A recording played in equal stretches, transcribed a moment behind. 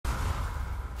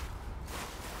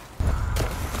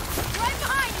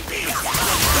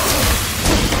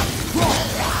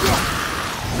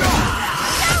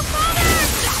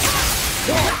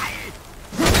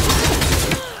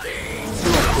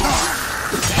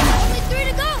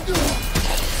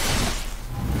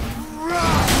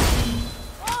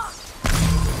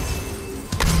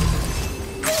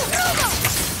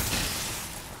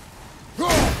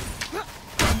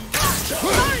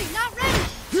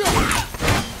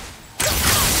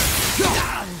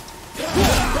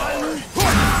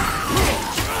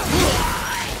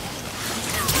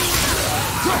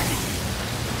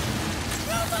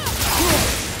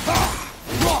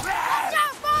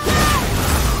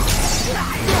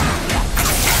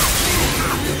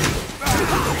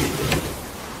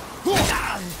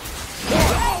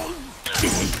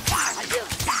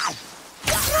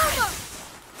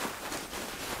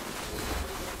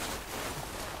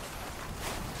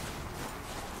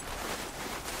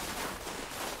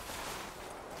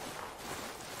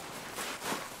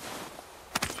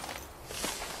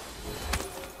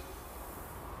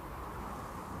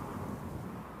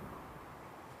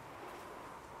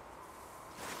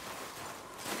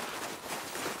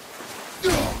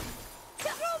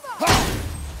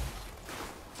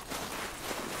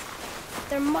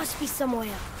There must be some way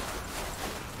out.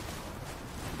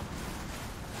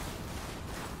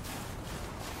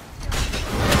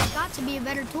 There's got to be a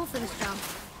better tool for this job.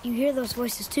 You hear those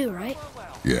voices too, right?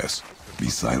 Yes. Be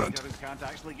silent. Can't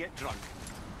actually get drunk.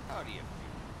 How do you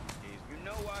feel? You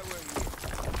know why we're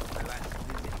here. Last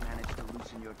visit managed to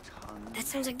loosen your tongue. That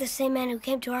sounds like the same man who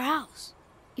came to our house.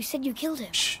 You said you killed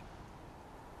him. Shh.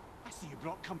 I see you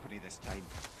brought company this time.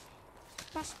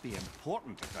 Must be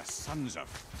important if the sons of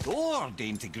Thor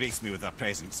deign to grace me with their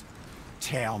presence.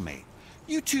 Tell me,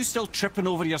 you two still tripping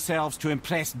over yourselves to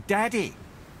impress Daddy?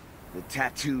 The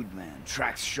tattooed man.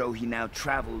 Tracks show he now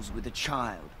travels with a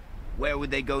child. Where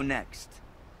would they go next?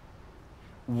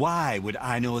 Why would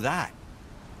I know that?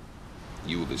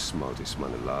 You're the smartest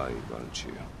man alive, aren't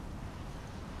you?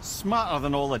 Smarter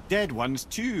than all the dead ones,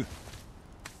 too.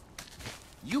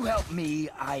 You help me,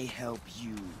 I help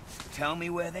you. Tell me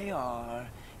where they are,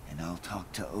 and I'll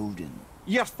talk to Odin.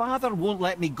 Your father won't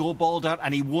let me go, Baldur,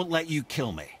 and he won't let you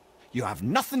kill me. You have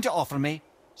nothing to offer me,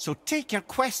 so take your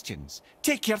questions,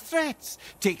 take your threats,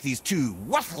 take these two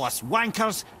worthless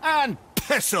wankers, and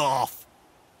piss off!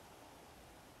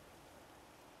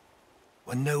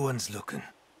 When no one's looking,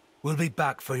 we'll be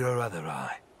back for your other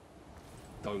eye.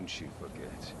 Don't you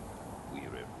forget, we're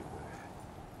everywhere.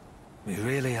 We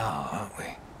really are, aren't we?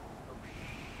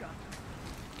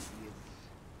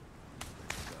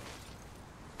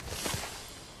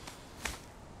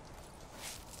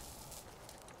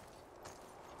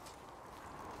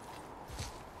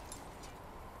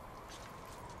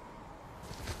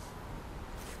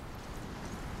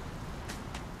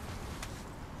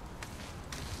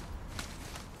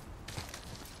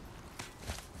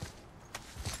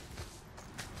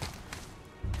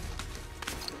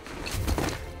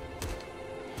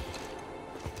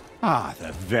 Ah,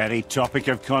 the very topic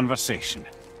of conversation.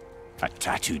 A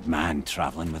tattooed man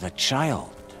traveling with a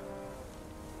child.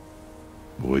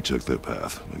 Boy, check their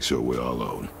path. Make sure we're all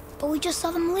alone. But we just saw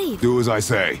them leave. Do as I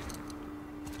say.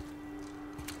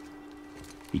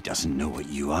 He doesn't know what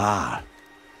you are.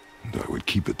 And I would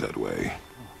keep it that way.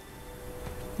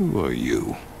 Who are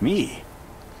you? Me?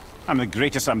 I'm the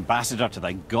greatest ambassador to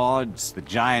the gods, the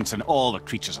giants, and all the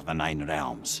creatures of the Nine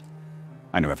Realms.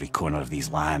 I know every corner of these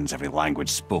lands, every language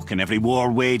spoken, every war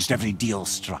waged, every deal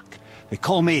struck. They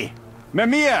call me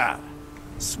Mímir,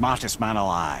 smartest man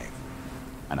alive.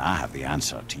 And I have the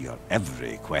answer to your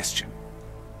every question.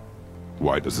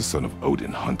 Why does the son of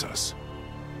Odin hunt us?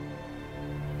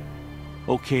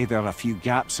 Okay, there are a few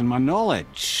gaps in my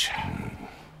knowledge.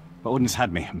 But Odin's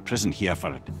had me imprisoned here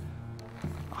for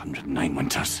 109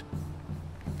 winters.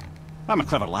 I'm a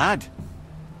clever lad.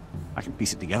 I can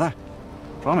piece it together.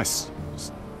 Promise.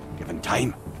 Just given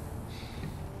time.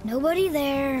 Nobody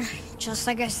there, just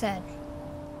like I said.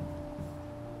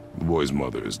 The boy's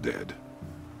mother is dead.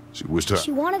 She wished her...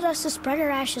 She wanted us to spread her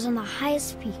ashes on the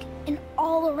highest peak in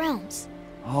all the realms.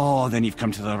 Oh, then you've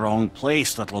come to the wrong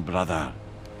place, little brother.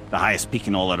 The highest peak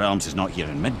in all the realms is not here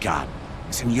in Midgard.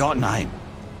 It's in Jötunheim,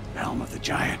 realm of the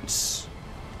giants.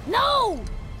 No!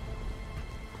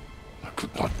 That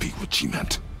could not be what she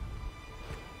meant.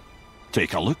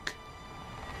 Take a look.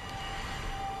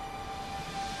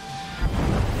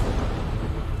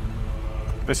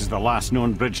 This is the last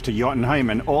known bridge to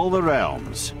Jötunheim in all the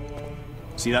realms.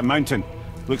 See that mountain?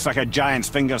 Looks like a giant's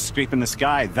finger scraping the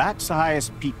sky. That's the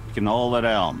highest peak in all the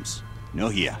realms. No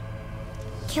here.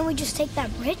 Can't we just take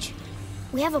that bridge?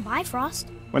 We have a Bifrost.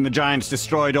 When the giants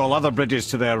destroyed all other bridges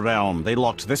to their realm, they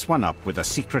locked this one up with a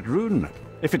secret rune.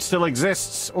 If it still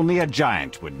exists, only a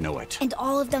giant would know it. And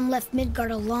all of them left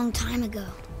Midgard a long time ago.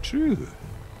 True.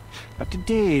 But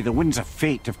today, the winds of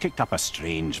fate have kicked up a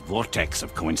strange vortex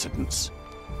of coincidence.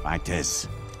 Fact is,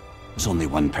 there's only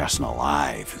one person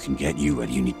alive who can get you where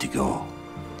you need to go.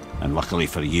 And luckily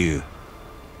for you,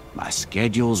 my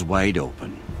schedule's wide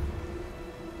open.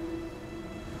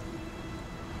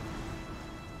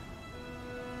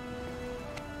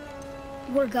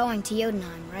 We're going to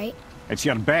Jötunheim, right? It's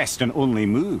your best and only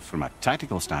move from a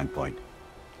tactical standpoint.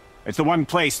 It's the one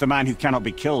place the man who cannot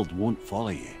be killed won't follow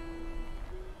you.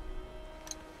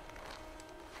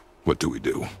 What do we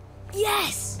do?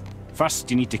 Yes!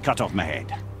 First, you need to cut off my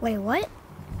head. Wait, what?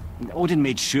 Odin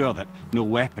made sure that no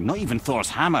weapon, not even Thor's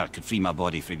hammer, could free my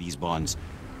body from these bonds.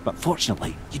 But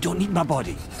fortunately, you don't need my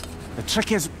body. The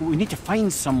trick is, we need to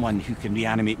find someone who can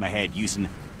reanimate my head using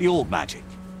the old magic.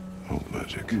 Old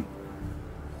magic.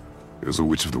 There's a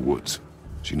witch of the woods.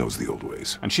 She knows the old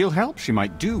ways. And she'll help. She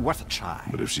might do worth a try.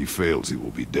 But if she fails, he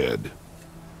will be dead.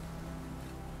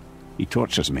 He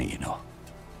tortures me, you know.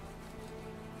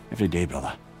 Every day,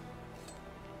 brother.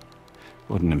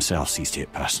 Odin himself sees to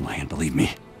it personally, and believe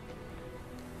me,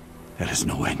 There is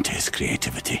no end to his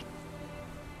creativity.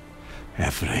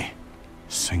 Every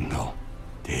single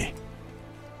day.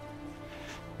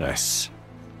 This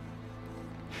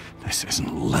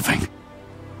isn't living.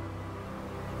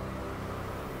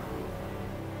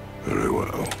 Very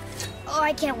well. Oh,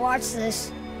 I can't watch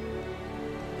this.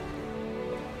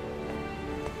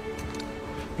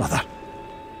 Brother,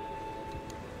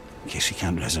 in case you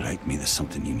can't resurrect me, there's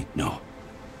something you need to know.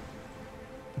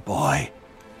 The boy,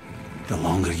 the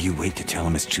longer you wait to tell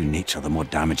him his true nature, the more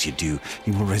damage you do.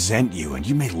 He will resent you, and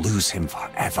you may lose him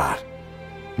forever.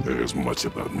 There is much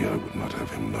about me I would not have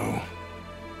him know.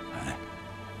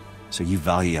 So you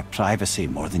value your privacy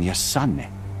more than your son, eh?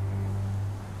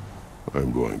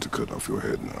 I'm going to cut off your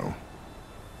head now.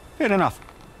 Fair enough.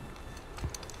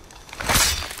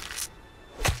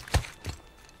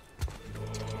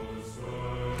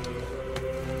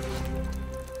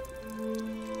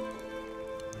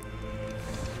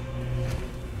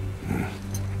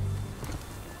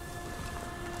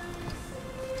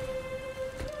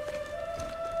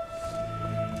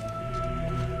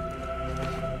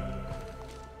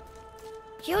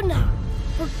 Jötunheim!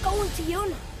 We're going to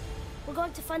Jötunheim! We're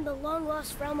going to find the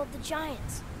long-lost realm of the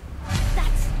giants.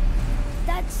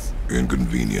 That's...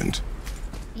 Inconvenient.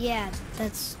 Yeah,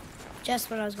 that's just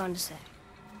what I was going to say.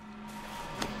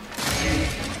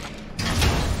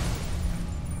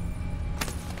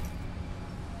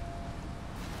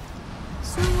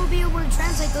 Soon we'll be able to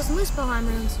translate those Muspelheim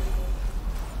runes.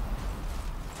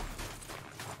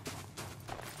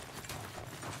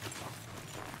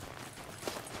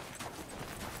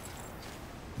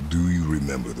 Do you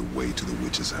remember the way to the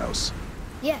witch's house?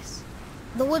 Yes.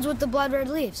 The woods with the blood-red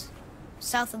leaves.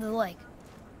 South of the lake.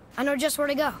 I know just where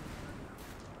to go.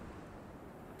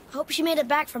 Hope she made it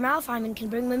back from Alfheim and can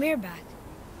bring Mímir back.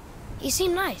 He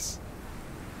seemed nice.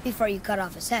 Before you cut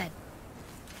off his head.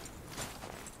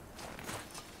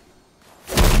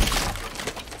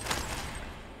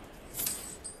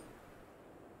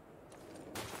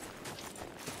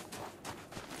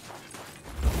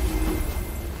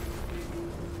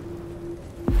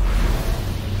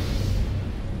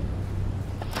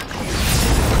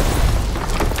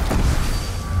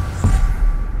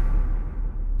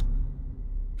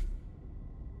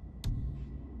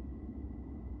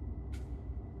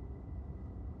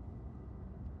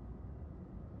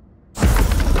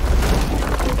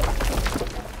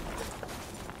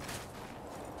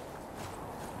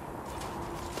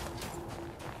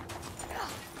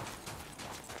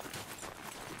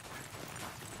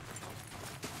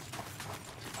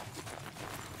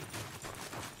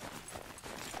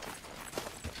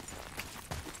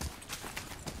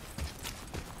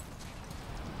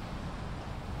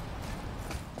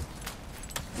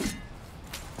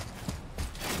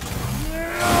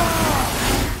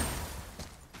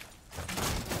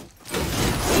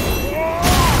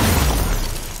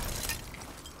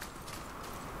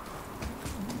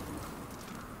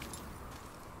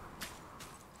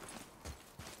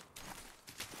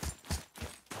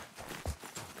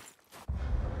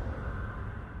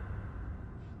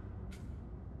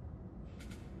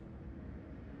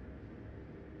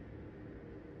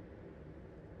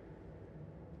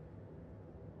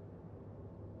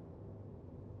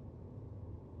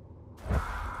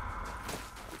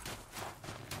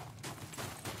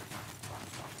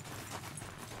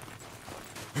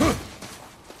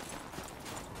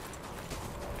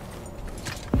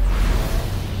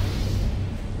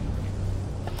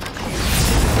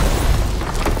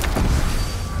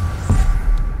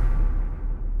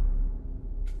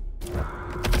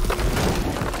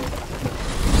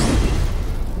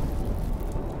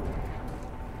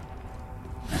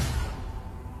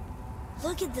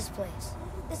 Look at this place.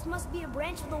 This must be a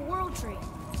branch of the World Tree.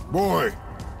 Boy,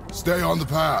 stay on the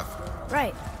path.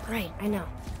 Right, I know.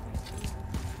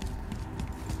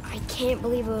 I can't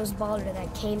believe it was Baldur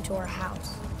that came to our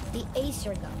house. The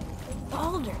Aesir god.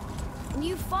 Baldur. And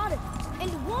you fought him,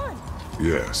 and won.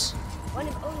 Yes. One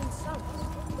of Odin's sons,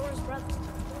 Thor's brother.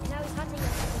 And now he's hunting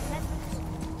us with nephews.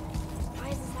 Why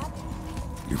is this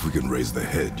happening? If we can raise the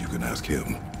head, you can ask him.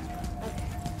 Okay.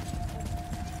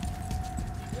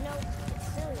 You know, it's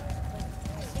silly, but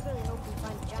I secretly hope we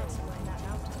find the giants somewhere in that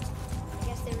mountain. I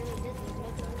guess they really did leave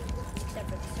Midgard, except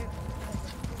for the serpent.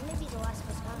 Maybe the last of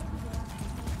us kind.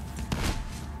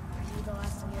 Are you the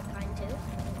last of your kind too?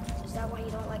 Is that why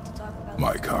you don't like to talk about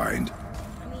My kind?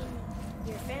 I mean,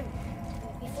 your family.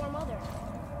 Before Mother.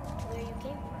 Where you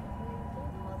came from.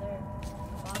 Mother,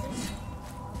 father?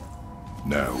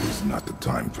 Now is not the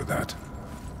time for that.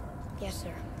 Yes,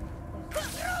 sir.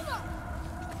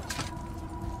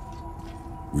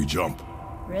 We jump.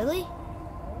 Really?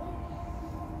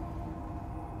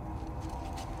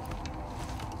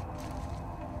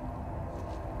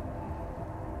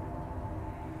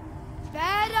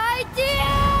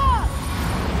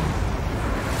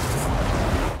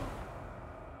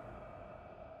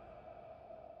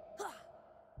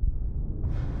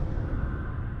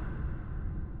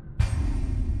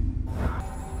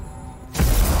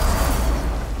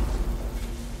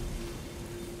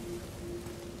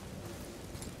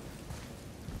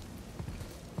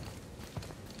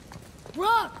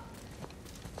 Rock!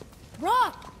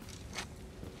 Rock!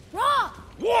 Rock!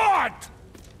 What?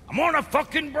 I'm on a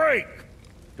fucking break.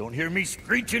 Don't hear me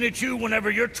screeching at you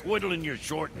whenever you're twiddling your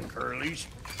short and curlies.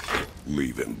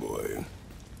 Leave him, boy.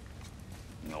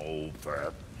 No,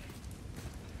 Pep.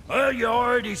 Well, you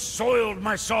already soiled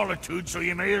my solitude, so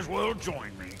you may as well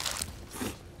join me.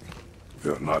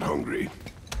 You're not hungry.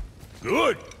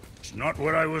 Good. It's not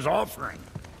what I was offering.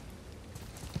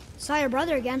 Saw your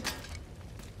brother again.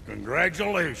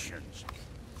 Congratulations.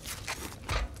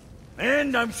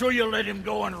 And I'm sure you'll let him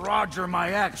go and Roger my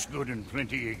axe good and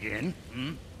plenty again.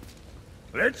 Hmm?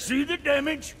 Let's see the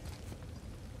damage.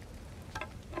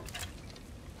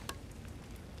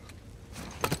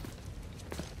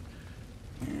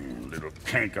 Little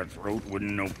canker throat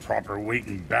wouldn't know proper weight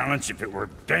and balance if it were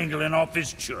dangling off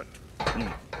his chut.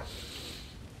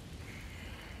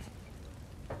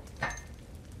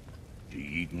 You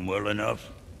eating well enough?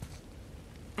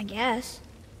 I guess.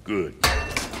 Good.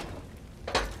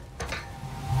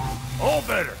 All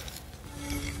better.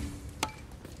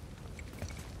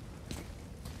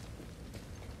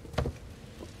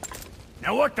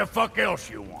 Now what the fuck else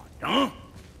you want, huh?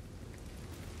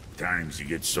 Times he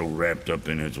gets so wrapped up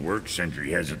in his work, Sentry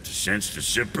hasn't the sense to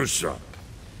sip or sup.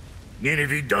 And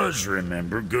if he does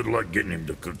remember, good luck getting him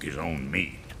to cook his own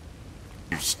meat.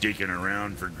 You sticking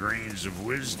around for grains of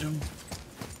wisdom?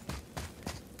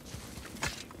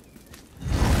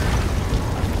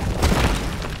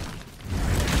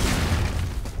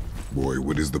 Boy,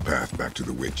 what is the path back to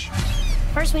the witch?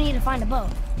 First we need to find a boat.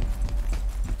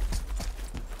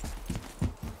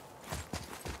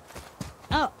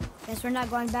 Oh, guess we're not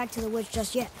going back to the witch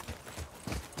just yet.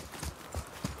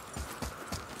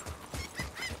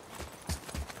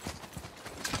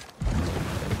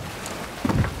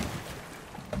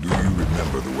 Do you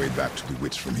remember the way back to the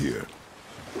witch from here?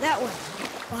 That way,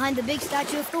 behind the big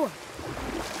statue of Thor.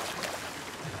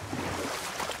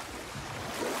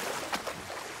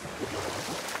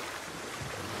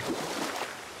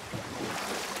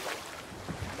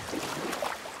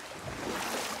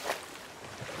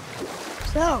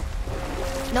 So,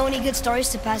 know any good stories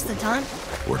to pass the time?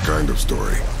 What kind of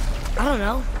story? I don't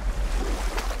know.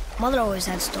 Mother always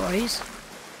had stories.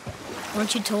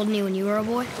 Weren't you told me when you were a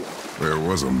boy? There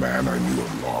was a man I knew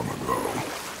of long ago.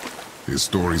 His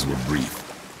stories were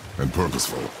brief and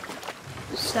purposeful.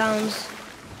 Sounds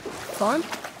fun.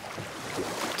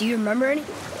 Do you remember any?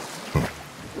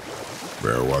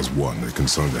 There was one that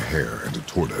concerned a hare and a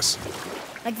tortoise.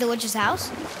 Like the witch's house?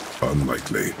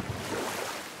 Unlikely.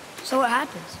 So what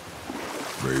happens?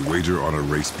 They wager on a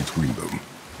race between them.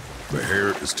 The hare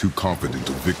is too confident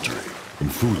of victory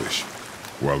and foolish,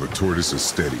 while the tortoise is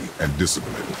steady and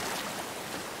disciplined.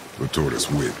 The tortoise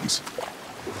wins.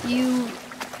 You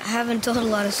haven't told a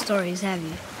lot of stories, have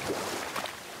you?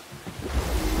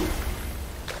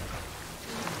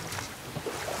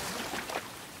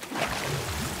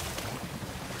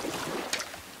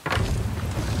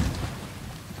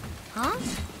 Huh?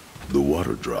 The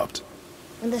water dropped.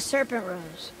 When the serpent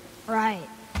rose. Right.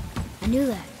 I knew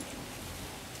that.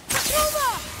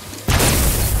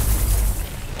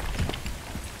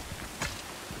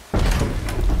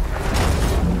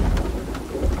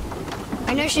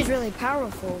 I know she's really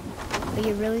powerful, but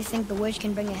you really think the witch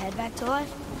can bring a head back to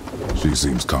life? She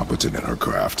seems competent in her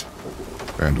craft,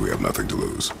 and we have nothing to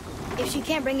lose. If she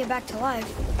can't bring it back to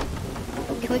life,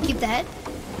 can we keep the head?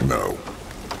 No.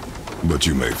 But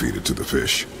you may feed it to the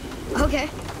fish. Okay.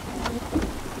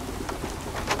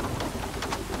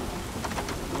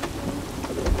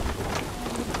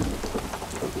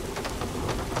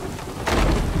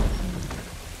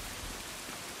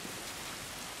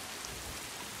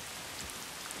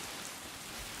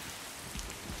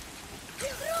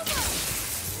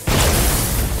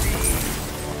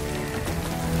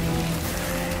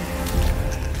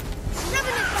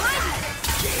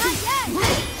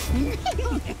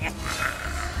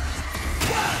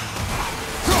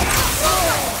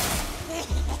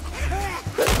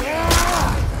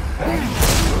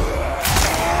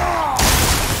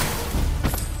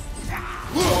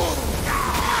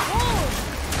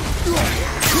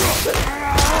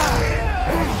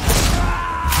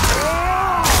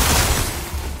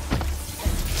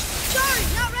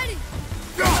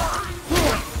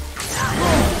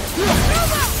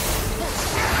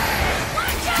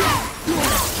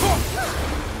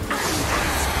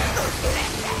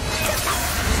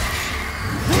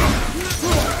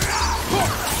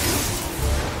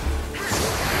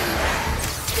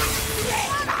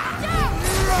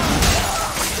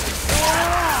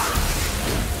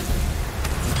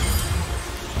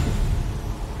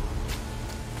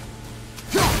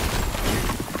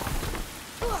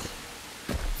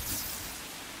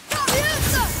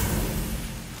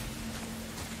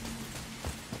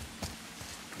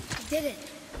 did it.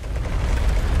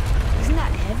 Isn't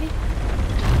that heavy?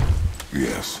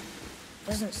 Yes.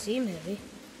 Doesn't seem heavy.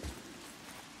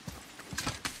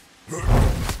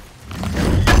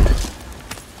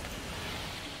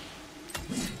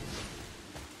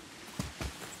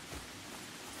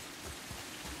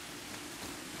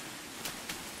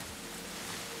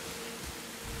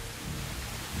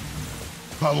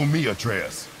 Follow me,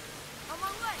 Atreus. On my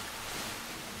way.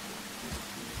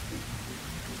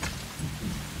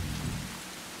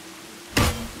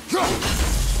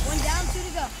 One down, two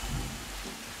to go.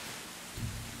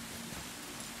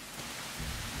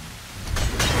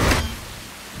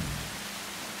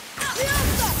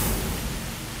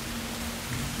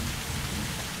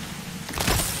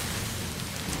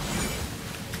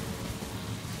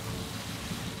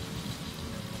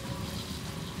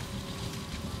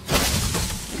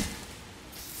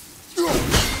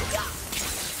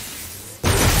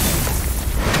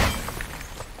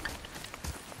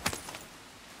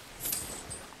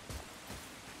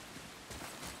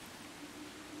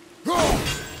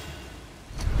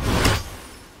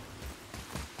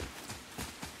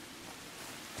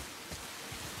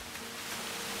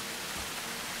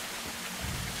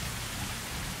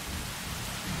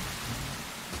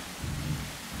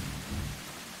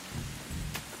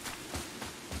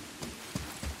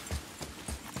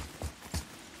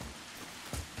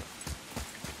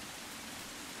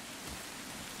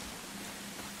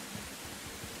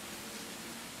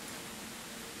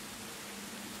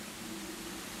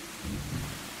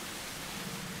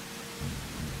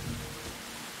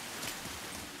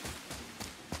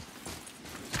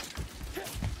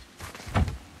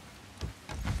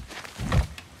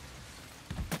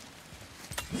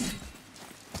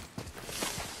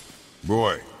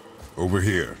 Boy, over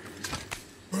here.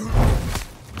 Hey,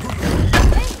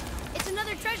 it's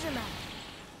another treasure map.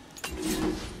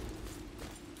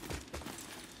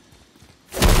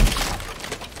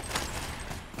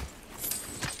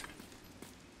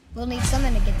 We'll need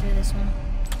something to get through this one.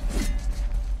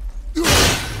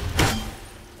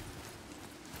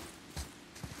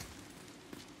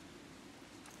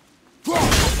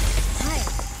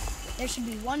 Nice. There should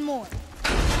be one more.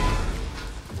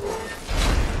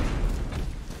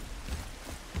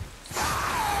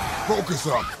 Focus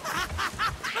up.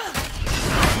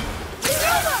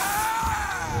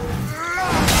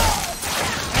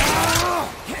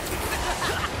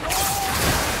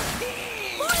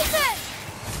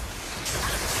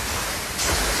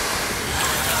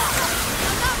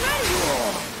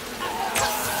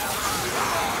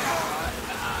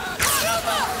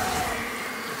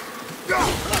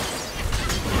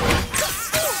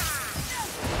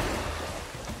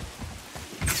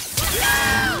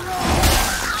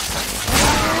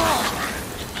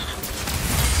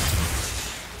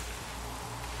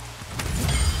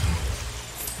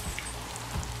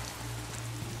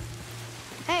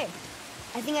 Hey,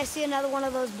 I think I see another one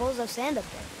of those bowls of sand up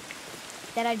there.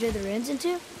 That I drew the runes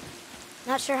into?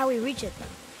 Not sure how we reach it, though.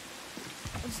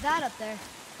 What's that up there?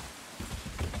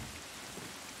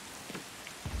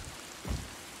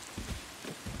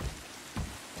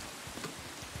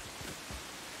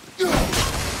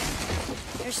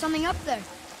 There's something up there.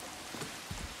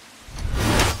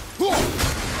 Look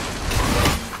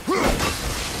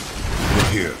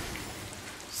here.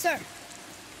 Sir.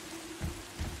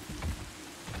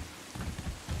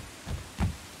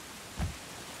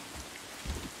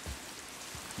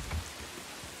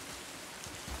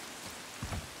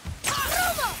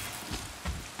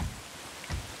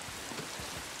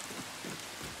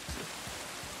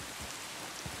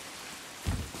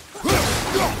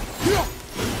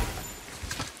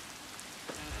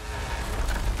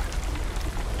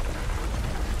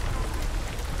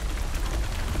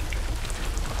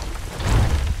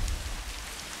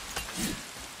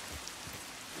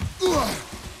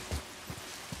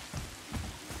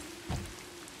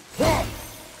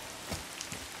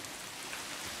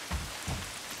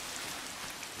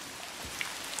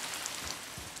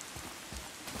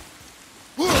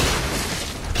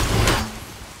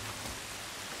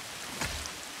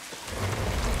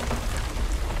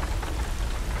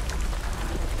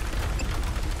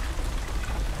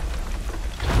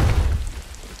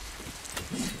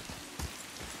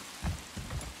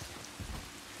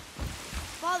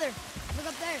 Father, look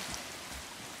up there.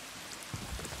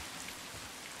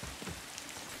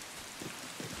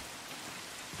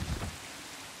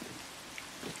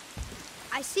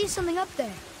 I see something up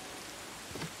there.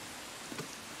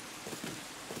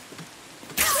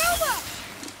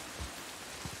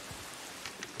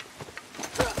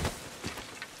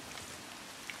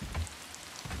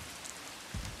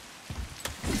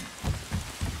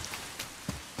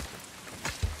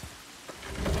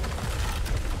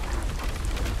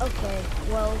 Okay,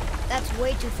 well, that's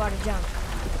way too far to jump.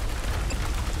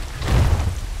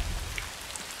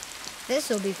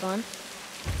 This'll be fun.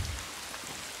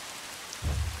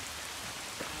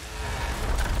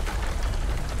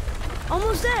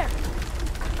 Almost there!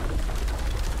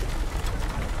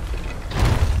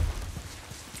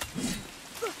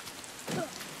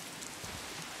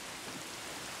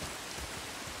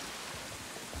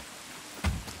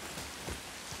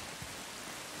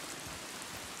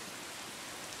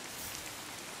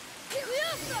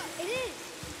 It is!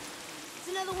 It's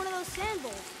another one of those sand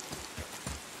bowls.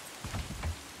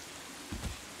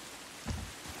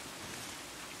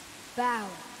 Bow.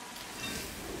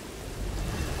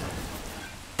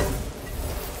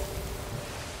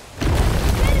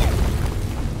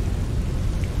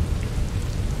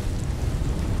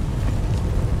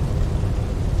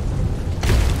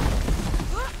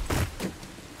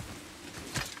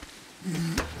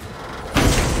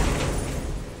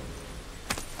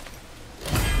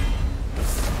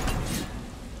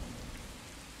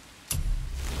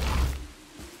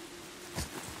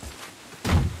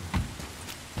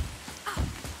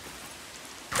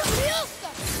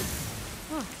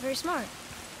 Very smart.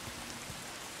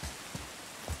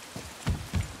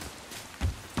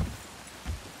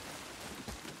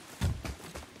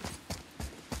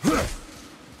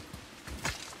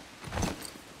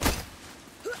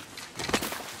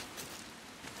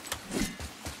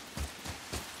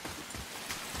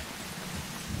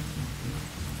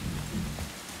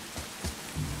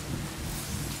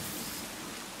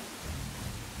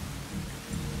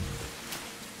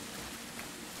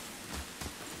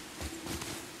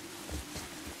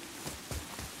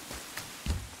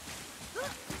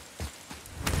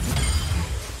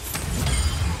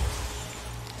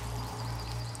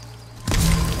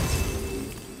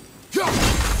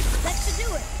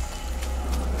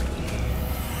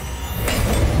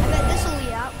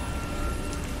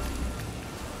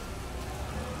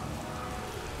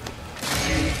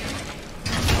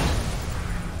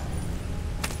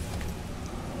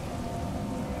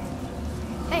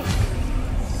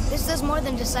 This does more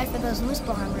than decipher those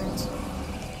Muspelheim runes.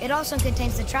 It also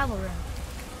contains the travel rune.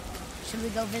 Should we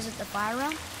go visit the fire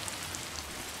realm?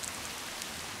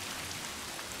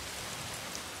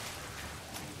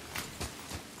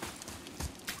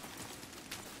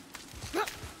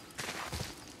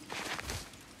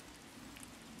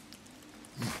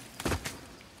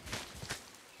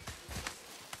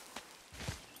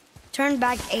 Turn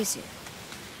back Aesir.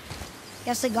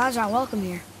 Guess the gods aren't welcome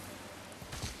here.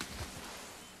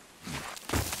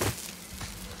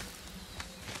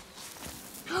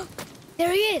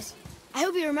 There he is! I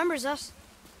hope he remembers us.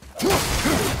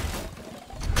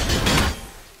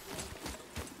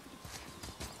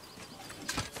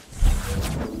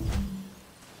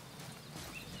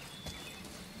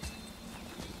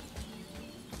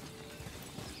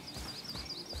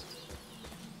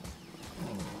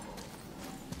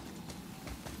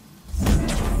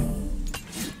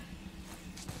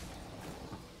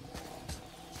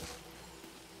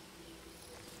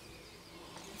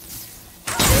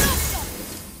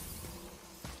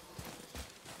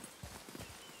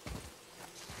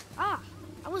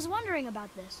 I was wondering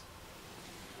about this.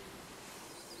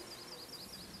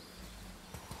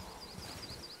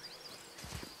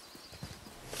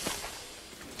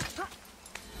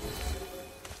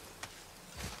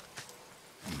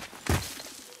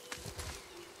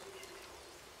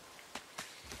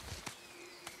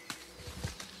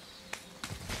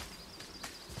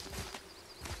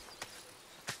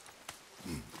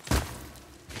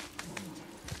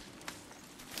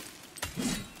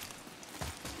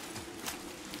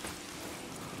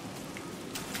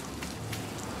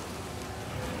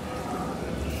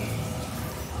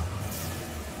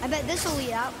 I bet this will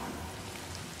lead out.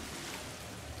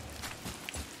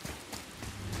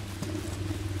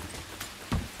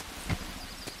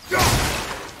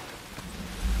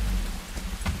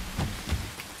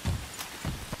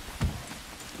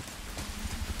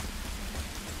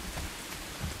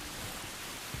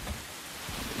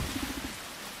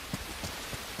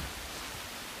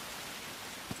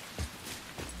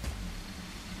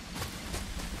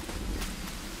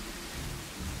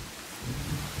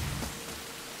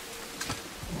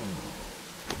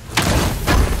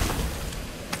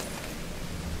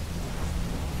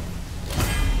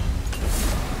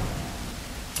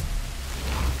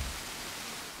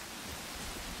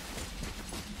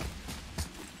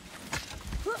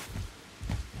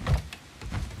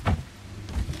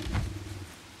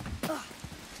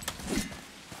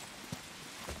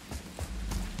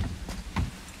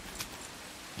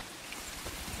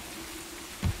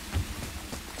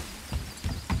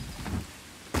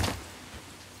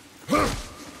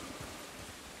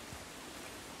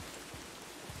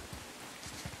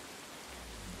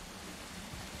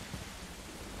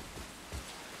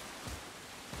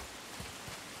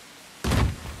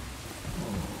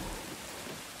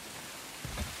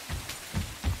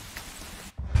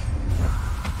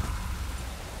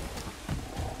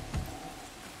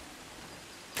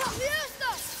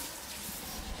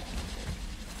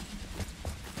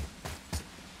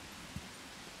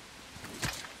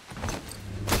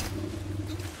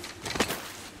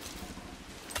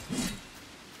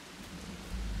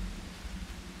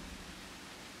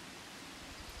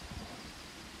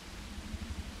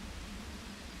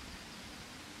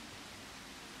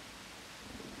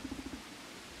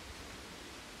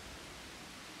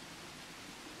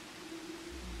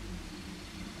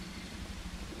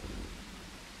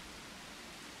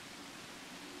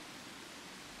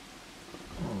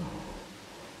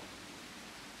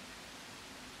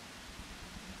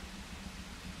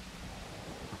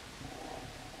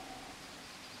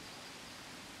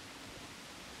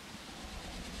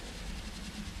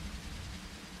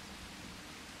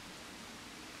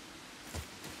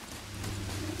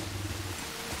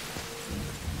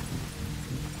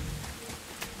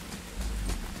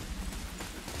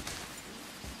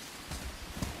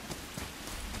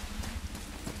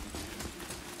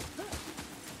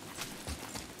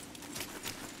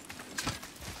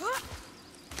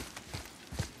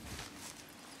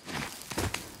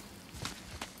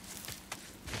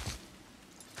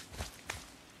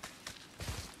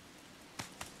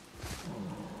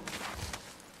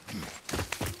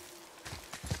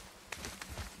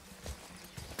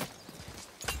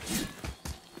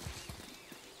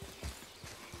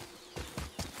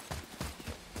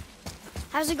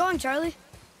 How's it going, Charlie?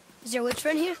 Is your witch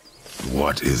friend here?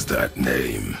 What is that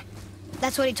name?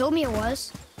 That's what he told me it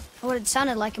was. Or what it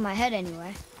sounded like in my head,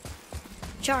 anyway.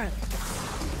 Charlie.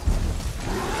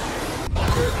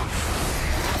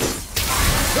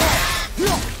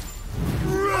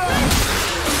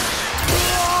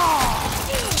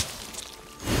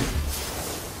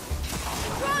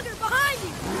 Brother, behind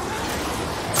you!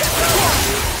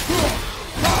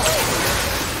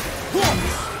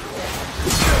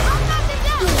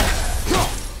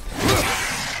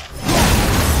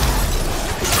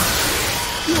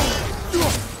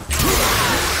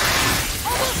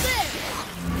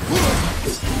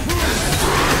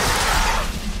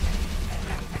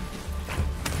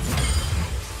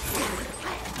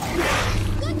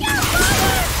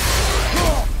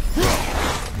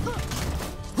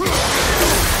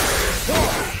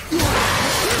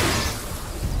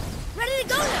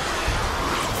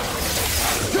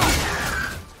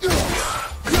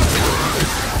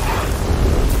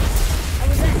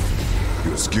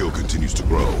 Skill continues to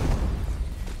grow.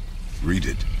 Read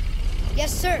it.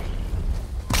 Yes, sir.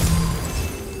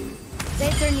 They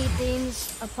turn new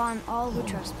things upon all who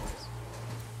trespass.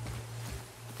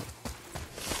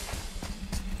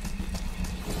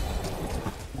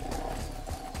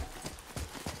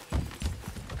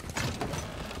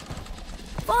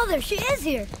 Father, she is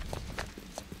here.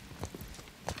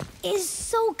 It is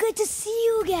so good to see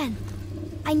you again.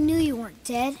 I knew you weren't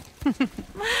dead.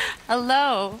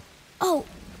 Hello. Oh,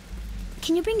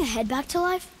 can you bring a head back to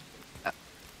life?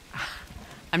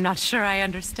 I'm not sure I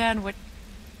understand what...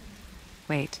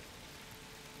 Wait.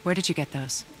 Where did you get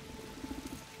those?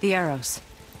 The arrows.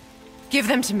 Give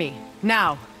them to me,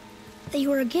 now. They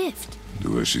were a gift.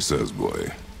 Do as she says,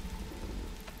 boy.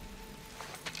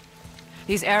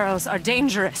 These arrows are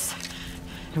dangerous.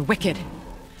 They're wicked.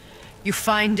 You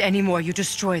find any more, you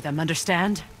destroy them,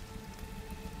 understand?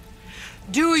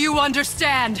 Do you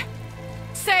understand?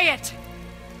 Say it!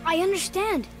 I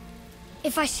understand.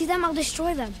 If I see them, I'll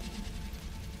destroy them.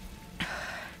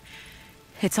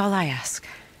 It's all I ask.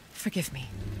 Forgive me.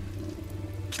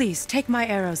 Please, take my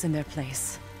arrows in their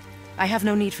place. I have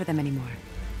no need for them anymore.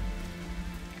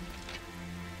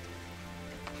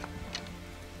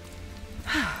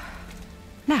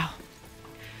 Now,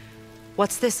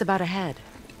 what's this about a head?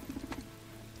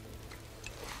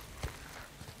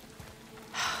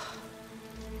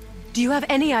 Do you have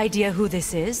any idea who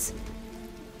this is?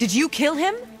 Did you kill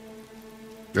him?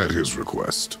 At his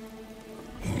request.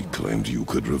 He claimed you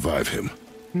could revive him.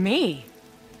 Me?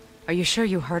 Are you sure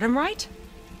you heard him right?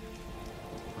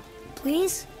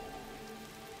 Please?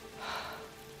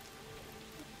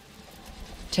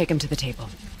 Take him to the table.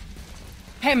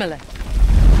 Pamela.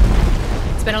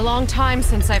 It's been a long time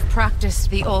since I've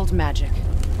practiced the old magic.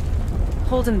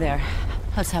 Hold him there.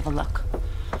 Let's have a look.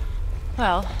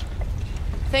 Well,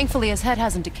 thankfully his head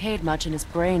hasn't decayed much and his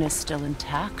brain is still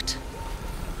intact.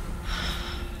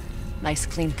 Nice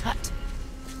clean cut.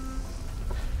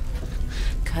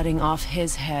 Cutting off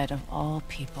his head of all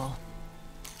people.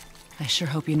 I sure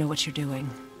hope you know what you're doing.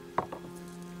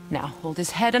 Now, hold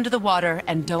his head under the water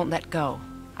and don't let go.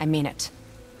 I mean it.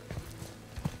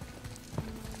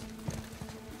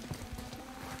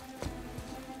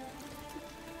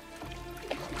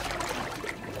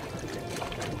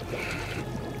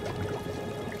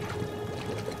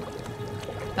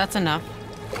 That's enough.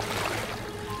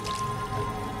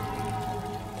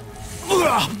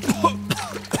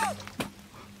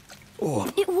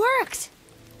 It worked!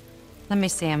 Let me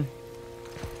see him.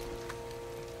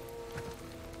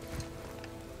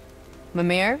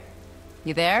 Mímir?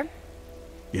 You there?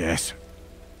 Yes.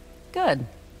 Good.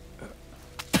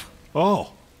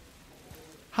 Oh.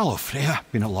 Hello, Freya.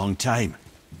 Been a long time.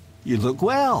 You look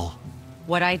well.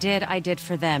 What I did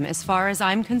for them. As far as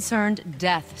I'm concerned,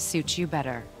 death suits you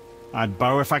better. I'd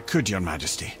bow if I could, Your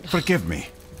Majesty. Forgive me.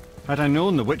 Had I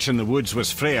known the witch in the woods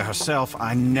was Freya herself,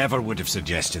 I never would have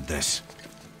suggested this.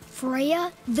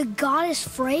 Freya? The goddess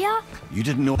Freya? You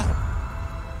didn't know...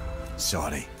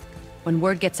 Sorry. When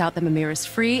word gets out that Mímir is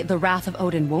free, the wrath of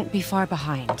Odin won't be far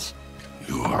behind.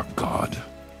 You are God.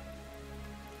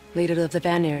 Leader of the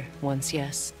Vanir, once,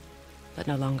 yes. But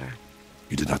no longer.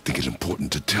 You did not think it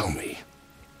important to tell me.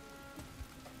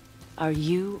 Are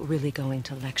you really going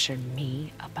to lecture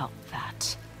me about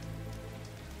that?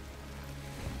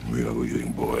 We are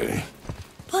leaving, boy.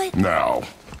 But... Now.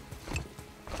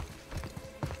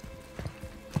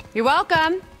 You're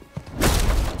welcome.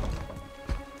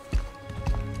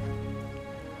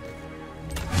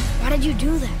 Why did you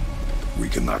do that? We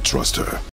cannot trust her.